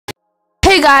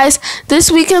Hey guys, this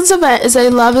weekend's event is a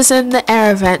Love is in the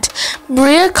Air event.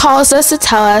 Maria calls us to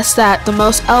tell us that the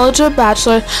most eligible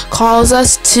bachelor calls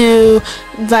us to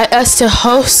invite us to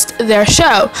host their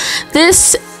show.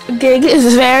 This gig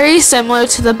is very similar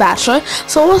to The Bachelor,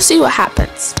 so we'll see what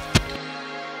happens.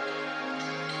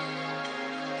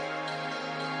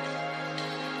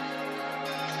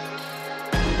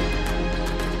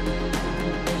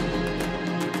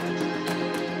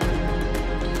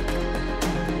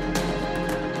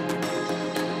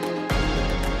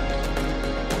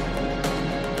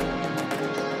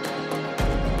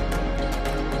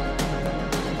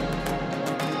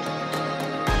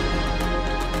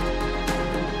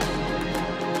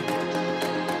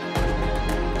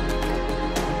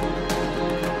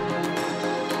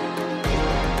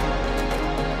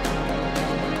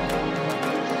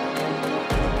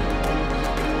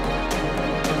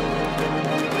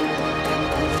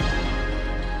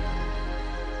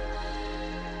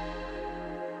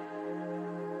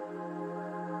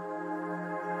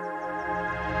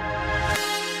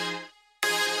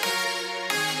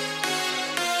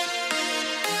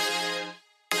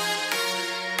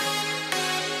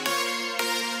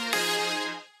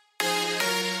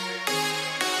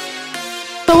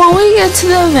 So when we get to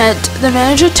the event, the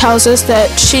manager tells us that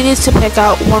she needs to pick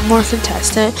out one more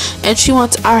contestant and she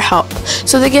wants our help.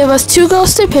 So they give us 2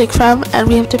 girls to pick from and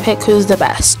we have to pick who's the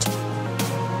best.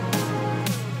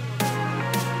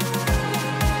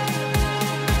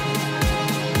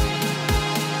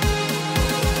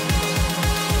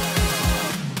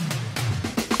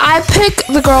 I pick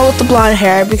the girl with the blonde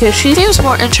hair because she seems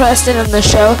more interested in the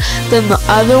show than the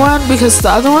other one, because the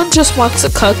other one just wants to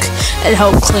cook and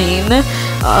help clean.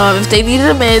 If they needed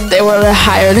a maid, they would have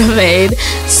hired a maid.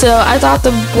 So I thought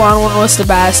the blonde one was the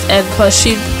best, and plus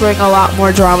she'd bring a lot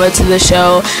more drama to the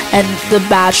show, and The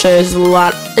Bachelor is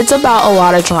it's about a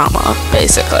lot of drama,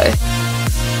 basically.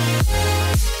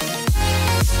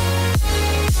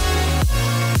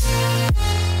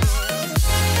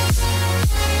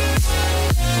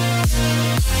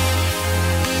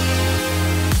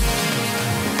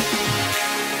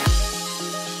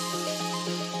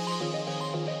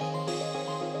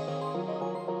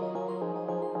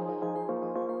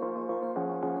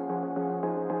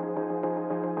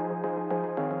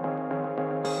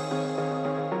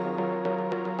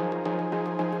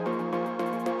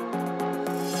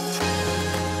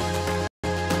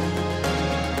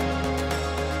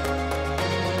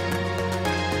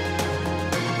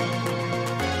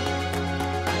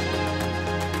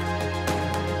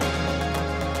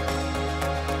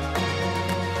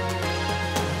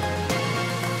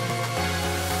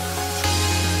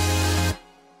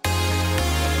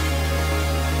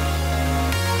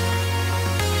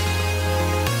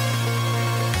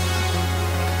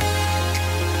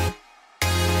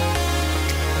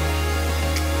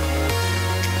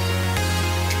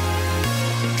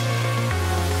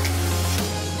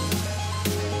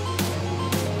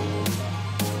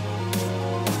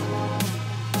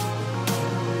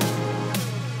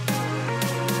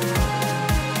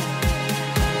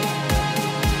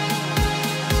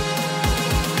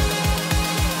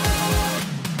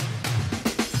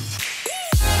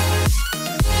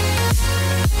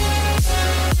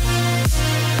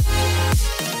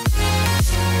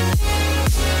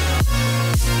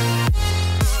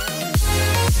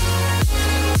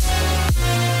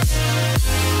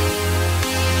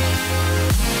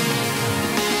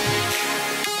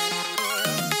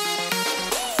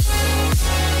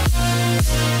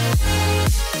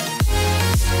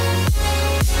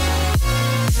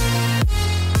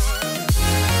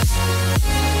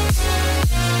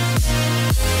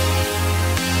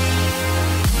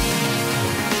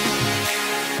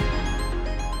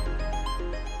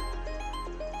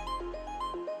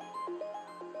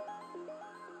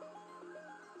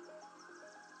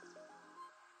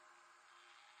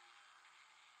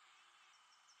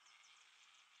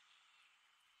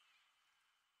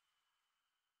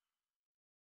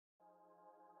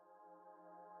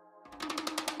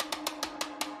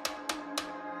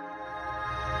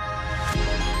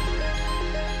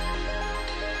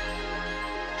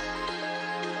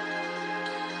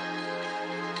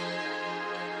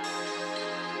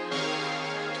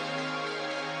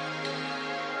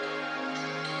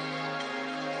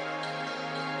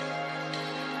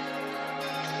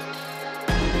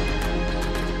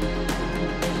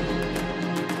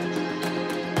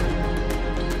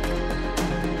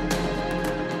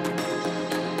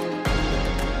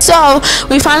 So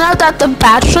we found out that the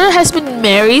Bachelor has been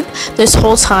married this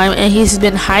whole time and he's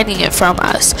been hiding it from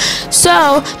us.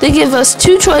 So they give us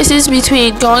two choices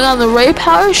between going on the Ray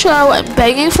Power show and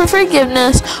begging for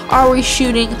forgiveness or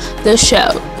reshooting the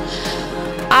show.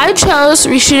 I chose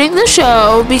reshooting the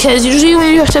show because usually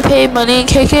when you have to pay money in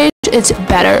KK, it's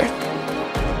better.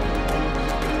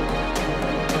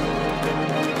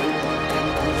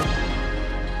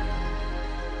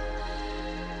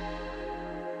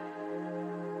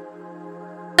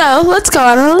 So let's go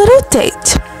on a little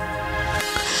date.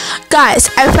 Guys,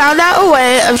 I found out a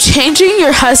way of changing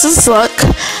your husband's look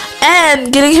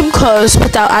and getting him clothes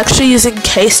without actually using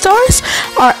K-stars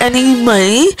or any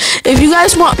money. If you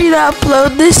guys want me to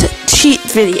upload this cheat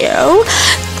video,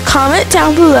 comment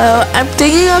down below. I'm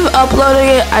thinking of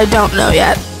uploading it. I don't know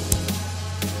yet.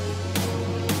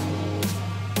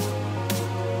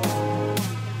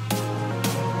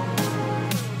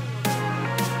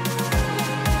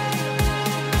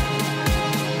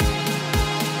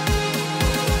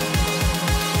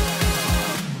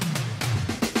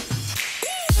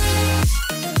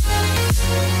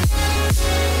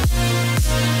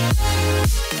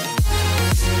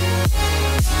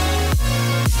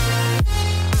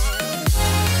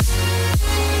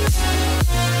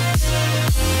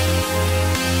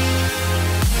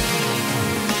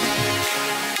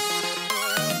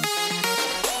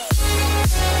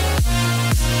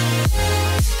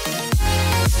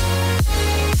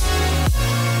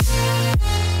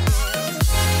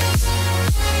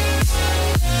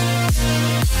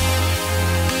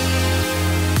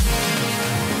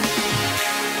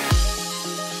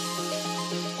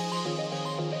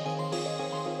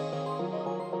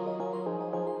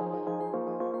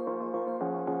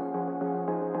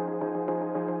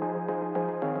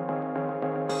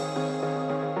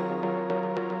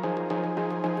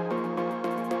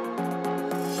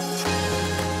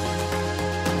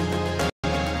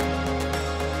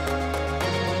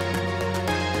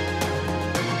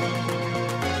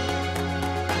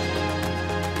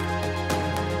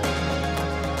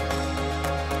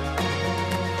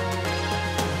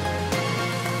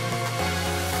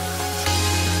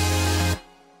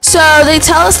 So they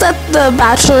tell us that The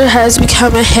Bachelor has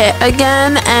become a hit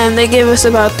again, and they give us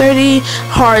about 30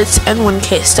 hearts and 1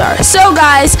 K-star. So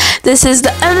guys, this is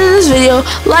the end of this video.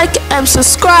 Like and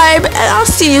subscribe, and I'll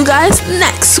see you guys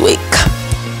next week.